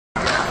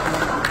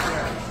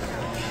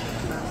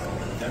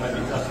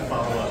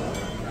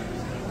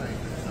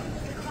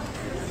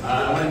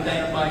to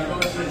thank my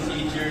coaches and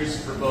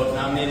teachers for both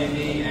nominating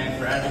me and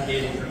for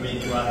advocating for me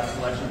throughout the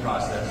selection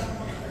process.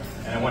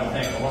 And I want to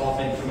thank the Hall of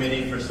Fame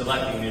committee for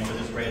selecting me for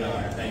this great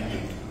honor. Thank you.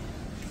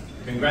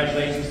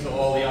 Congratulations to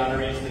all the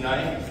honorees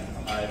tonight.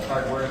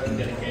 Hard work and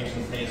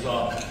dedication pays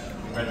off.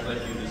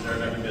 Congratulations, you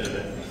deserve every bit of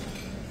it.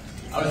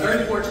 I was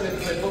very fortunate to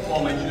play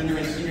football my junior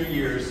and senior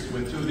years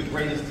with two of the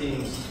greatest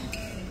teams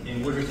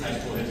in Woodridge High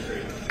School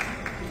history.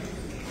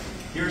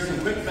 Here are some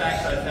quick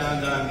facts I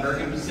found on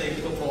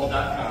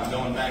BergenPassageFootball.com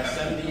going back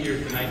 70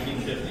 years to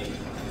 1950.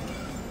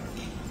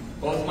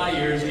 Both my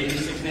years,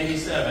 86 and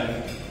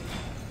 87,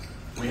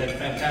 we had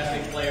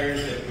fantastic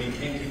players that we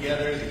came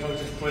together. The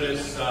coaches put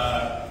us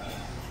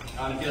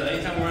on the field.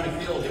 Anytime we were on the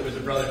field, it was a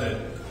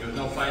brotherhood. There was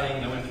no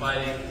fighting, no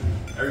infighting.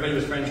 Everybody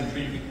was friends and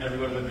treated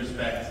everyone with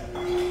respect.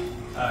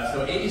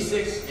 So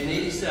 86 and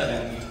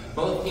 87,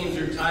 both teams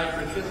are tied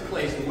for 5th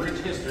place in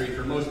Woodridge history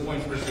for most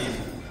points per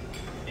season.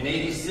 In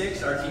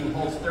 86, our team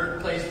holds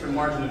 3rd place for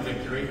margin of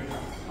victory.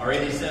 Our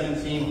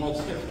 87 team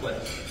holds 5th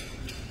place.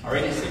 Our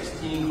 86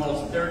 team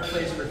holds 3rd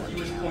place for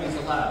fewest points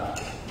allowed.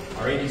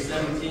 Our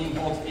 87 team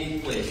holds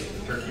 8th place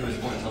for fewest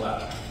points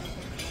allowed.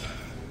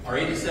 Our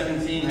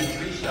 87 team had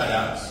 3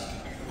 shutouts.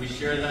 We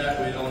shared that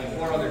with only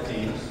 4 other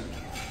teams.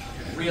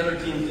 3 other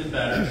teams did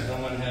better.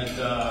 Someone had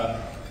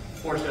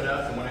 4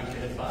 shutouts and one actually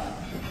had 5.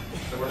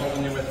 So we're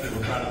holding it with you.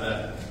 We're proud of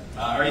that.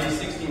 Our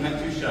 86 team had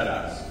 2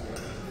 shutouts.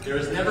 There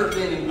has never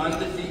been an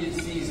undefeated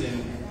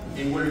season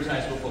in Woodridge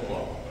High School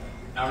football.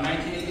 Our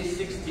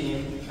 1986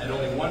 team had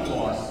only 1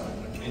 loss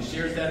and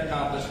shares that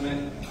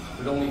accomplishment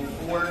with only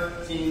 4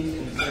 teams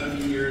in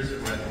 70 years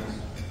of records.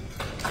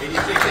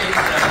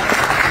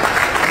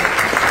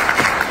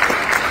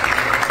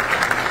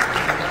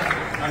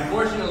 86-87.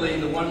 Unfortunately,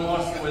 the 1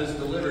 loss was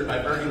delivered by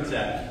Bergen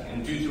Tech,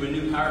 and due to a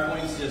new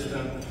PowerPoint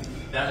system,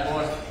 that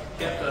loss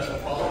kept us from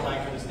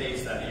qualifying for the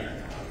States that year.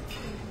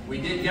 We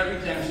did get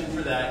redemption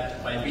for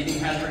that by beating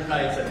Hasbrook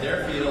Heights at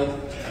their field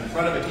in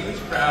front of a huge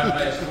crowd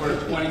by a score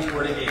of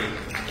 24-8.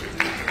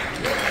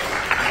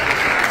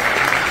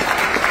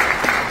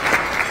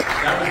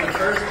 That was the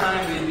first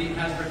time we had beat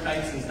Hasbrook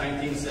Heights since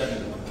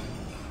 1970.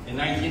 In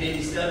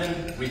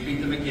 1987, we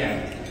beat them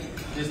again,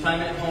 this time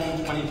at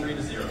home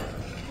 23-0.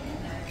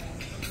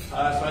 So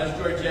as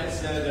Georgette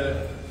said,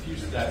 a few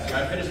stats here.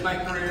 I finished my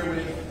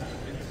career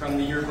from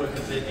the yearbook,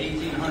 it's at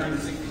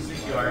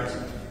 1,866 yards.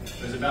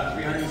 It was about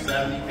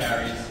 370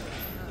 carries,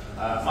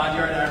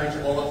 5-yard average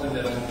all up the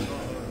middle.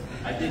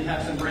 I did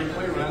have some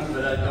breakaway runs,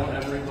 but I don't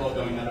ever recall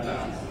going out of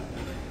bounds.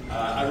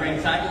 I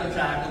ran tackle to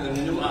tackle in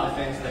the new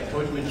offense that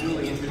Coach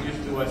Majuli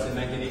introduced to us in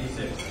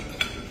 1986.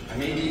 I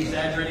may be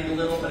exaggerating a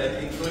little, but I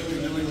think Coach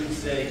Majuli would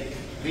say,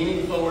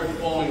 leaning forward,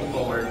 falling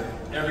forward,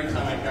 every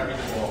time I carried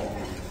the ball.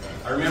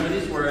 I remember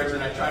these words,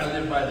 and I try to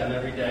live by them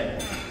every day.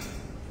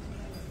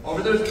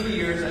 Over those 2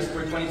 years, I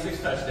scored 26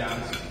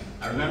 touchdowns.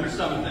 I remember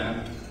some of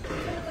them,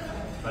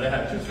 but I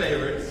have 2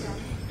 favorites,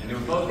 and they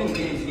were both in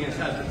games against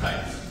Hasbrook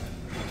Heights.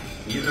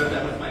 Neither of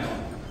them was my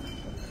own.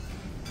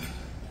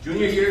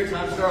 Junior year,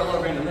 Tom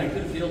Starlow ran the length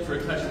of the field for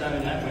a touchdown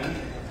in that win.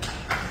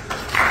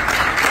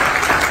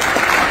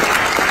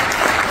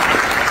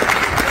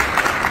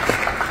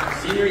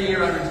 Senior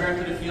year, I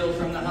returned to the field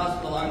from the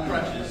hospital on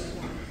crutches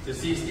to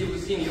see Steve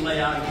Lucini lay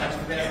out and catch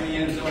the pass in the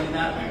end zone in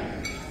that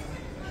win.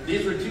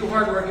 These were 2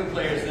 hard-working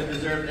players that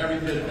deserved every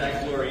bit of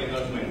that glory in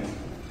those wins.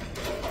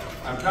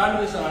 I'm proud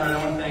of this honor, and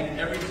I want to thank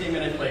every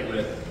teammate I played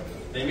with.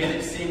 They made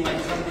it seem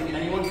like something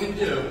anyone could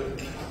do,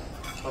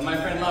 but my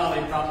friend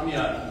Lolly propped me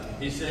up.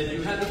 He said,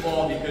 you had the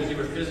ball because you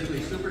were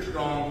physically super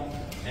strong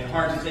and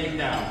hard to take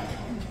down.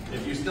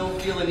 If you still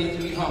feel the need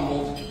to be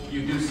humbled,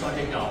 you do suck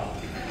at golf.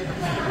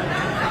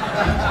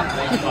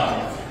 Thank you,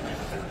 Bob.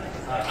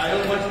 I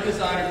owe much of this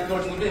honor to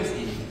Coach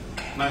Levinsky.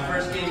 My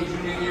first game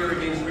junior year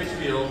against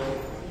Richfield,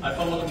 I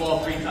fumbled the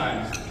ball 3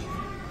 times.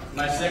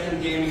 My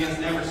second game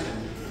against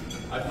Emerson,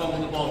 I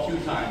fumbled the ball 2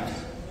 times.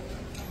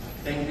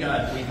 Thank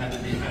God we had the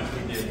defense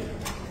we did.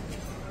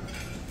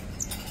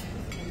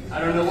 I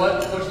don't know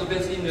what Coach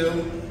Levinsky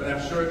knew, but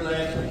I'm sure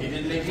glad he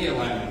didn't make me a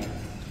lineman.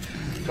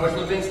 Coach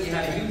Levinsky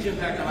had a huge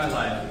impact on my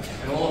life,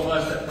 and all of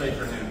us that played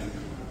for him.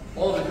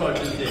 All of the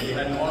coaches did. He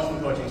had an awesome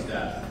coaching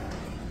staff.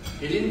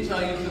 He didn't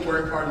tell you to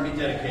work hard and be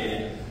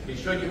dedicated. He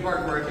showed you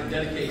hard work and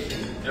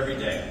dedication every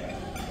day.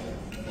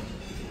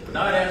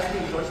 Without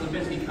asking, Coach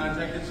Levinsky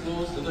contacted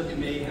schools to look at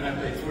me, and I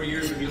played 4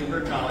 years at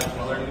Muhlenberg College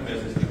while learning a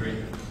business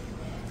degree.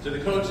 To the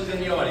coaches in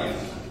the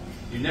audience,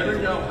 you never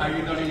know how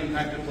you're going to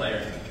impact a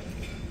player.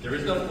 There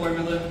is no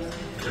formula.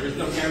 There is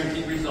no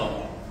guaranteed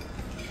result.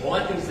 All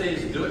I can say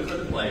is do it for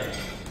the players.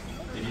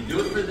 If you do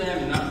it for them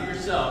and not for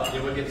yourself, they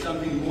will get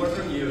something more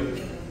from you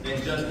than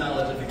just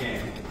knowledge of the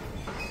game.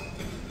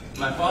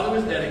 My father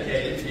was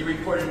dedicated. He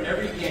recorded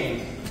every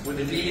game with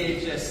a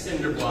VHS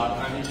cinder block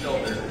on his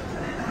shoulder.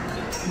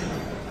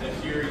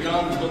 If you're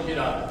young, look it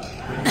up.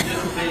 It's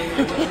this big,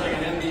 it looks like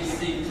an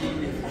NBC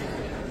TV.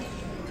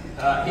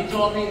 He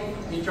taught me,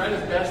 he tried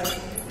his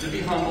best to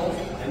be humble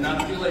and not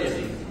to be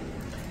lazy.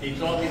 He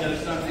taught me that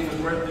if something was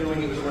worth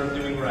doing, it was worth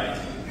doing right.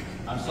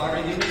 I'm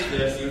sorry he missed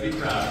this, he would be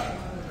proud.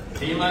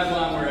 He and my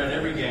mom were at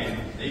every game,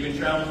 They even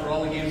traveled for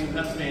all the games in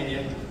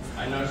Pennsylvania.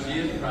 I know she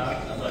is proud.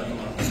 I love you,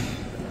 Mom.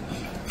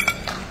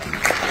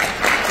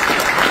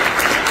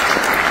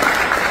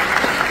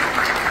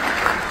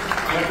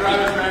 After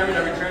I was married,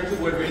 I returned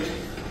to Woodridge.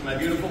 My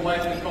beautiful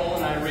wife, Nicole,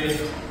 and I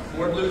raised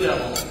 4 Blue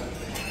Devils.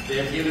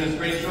 They have given us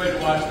great joy to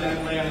watch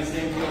them play on the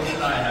same fields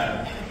that I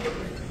have.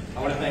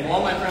 I want to thank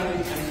all my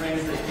friends and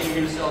friends that came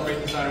here to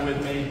celebrate this honor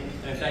with me,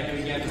 and thank you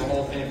again to the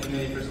Hall of Fame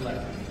committee for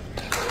selecting me.